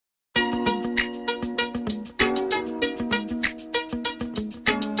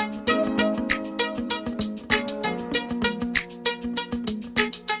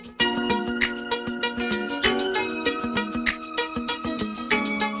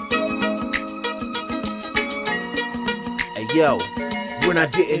yo, when I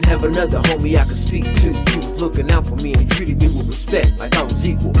didn't have another homie I could speak to, you was looking out for me and treated me with respect like I was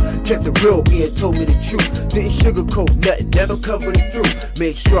equal. Kept it real, and told me the truth. Didn't sugarcoat nothing, never covered it through.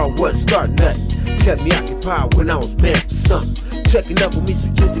 Made sure I wasn't starting nothing. Kept me occupied when I was mad for something. Checking up on me, so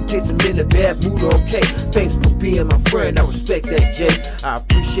just in case I'm in a bad mood or okay. Thanks for being my friend, I respect that, Jay. I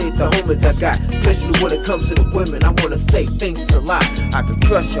appreciate the homies I got, especially when it comes to the women. I wanna say thanks a lot. I could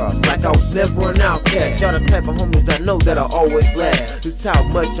trust y'all, it's like I was never an outcast. Y'all the type of homies I know that'll always last. This how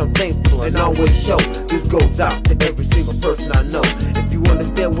much I'm thankful and always show. This goes out to every single person I know. If you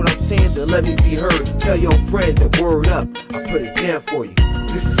understand what I'm saying, then let me be heard. Tell your friends and word up, I put it down for you.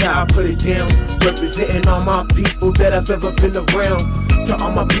 This is how I put it down, representing all my people that I've ever been around. To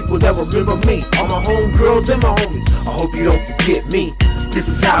all my people that remember me, all my homegirls and my homies, I hope you don't forget me. This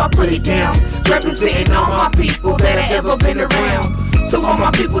is how I put it down, representing all my people that I've ever been around. To all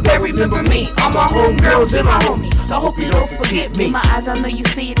my people that remember me, all my homegirls and my homies, I hope you don't forget me. In my eyes, I know you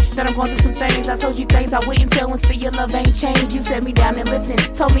see it, that I'm going through some things. I told you things I wouldn't tell, and still your love ain't changed. You set me down and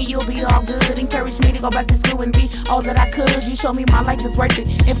listened, told me you'll be all good. Encouraged me to go back to school and be all that I could. You showed me my life is worth it,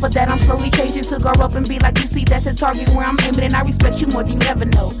 and for that I'm slowly changing to grow up and be like you. See, that's a target where I'm aiming, and I respect you more than you ever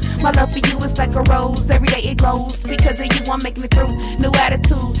know. My love for you is like a rose, every day it grows. Because of you I'm making it through, new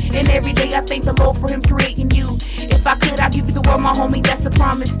attitude. And every day I thank the Lord for him creating you. If I could, I'd give you the world, my homie, that's a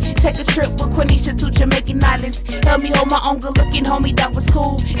promise. Take a trip with Quenisha to Jamaican Islands. Help me hold my own good looking homie, that was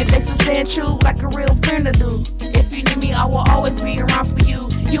cool. And thanks for staying true like a real friend to do. If you need me, I will always be around for you.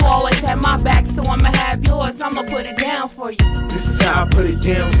 You always have my back, so I'ma have yours. I'ma put it down for you. This is how I put it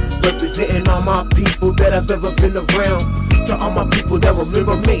down, representing all my people that I've ever been around. To all my people that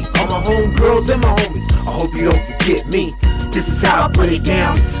remember me, all my homegirls and my homies, I hope you don't forget me. This is how I put it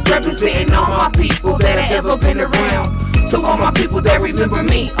down, representing all my people that I've ever been around. To all my people that remember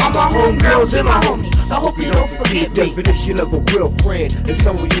me, all my homegirls and my homies, I hope you don't forget me. Definition of a real friend is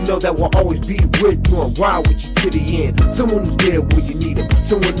someone you know that will always be with you and ride with you to the end. Someone who's there when you need them,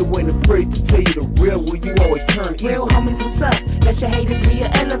 someone who ain't afraid to tell you the real when you always turn evil. Real homies, what's up? Let your haters be your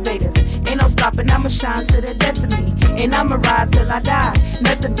elevators. Ain't no stopping, I'ma shine to the death of me. And I'ma rise till I die.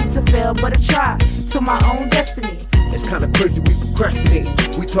 Nothing beats a fail but a try to my own destiny. It's kinda crazy we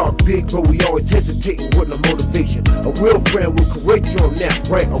procrastinate. We talk big but we always hesitating with no motivation. A real friend will correct you on that,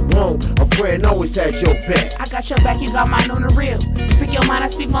 right or wrong. A friend always has your back. I got your back, you got mine on the real. Speak your mind, I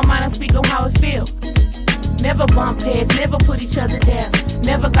speak my mind, I speak on how it feel. Never bump heads, never put each other down.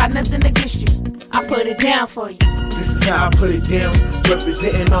 Never got nothing against you, I put it down for you. This is how I put it down,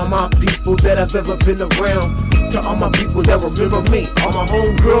 representing all my people that I've ever been around. To all my people that remember me, all my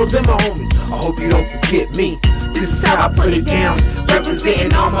homegirls and my homies, I hope you don't forget me. This is how I put it down,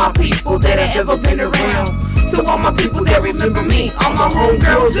 representing all my people that I've ever been around. To all my people that remember me, all my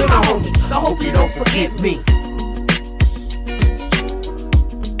homegirls and my homies, I hope you don't forget me.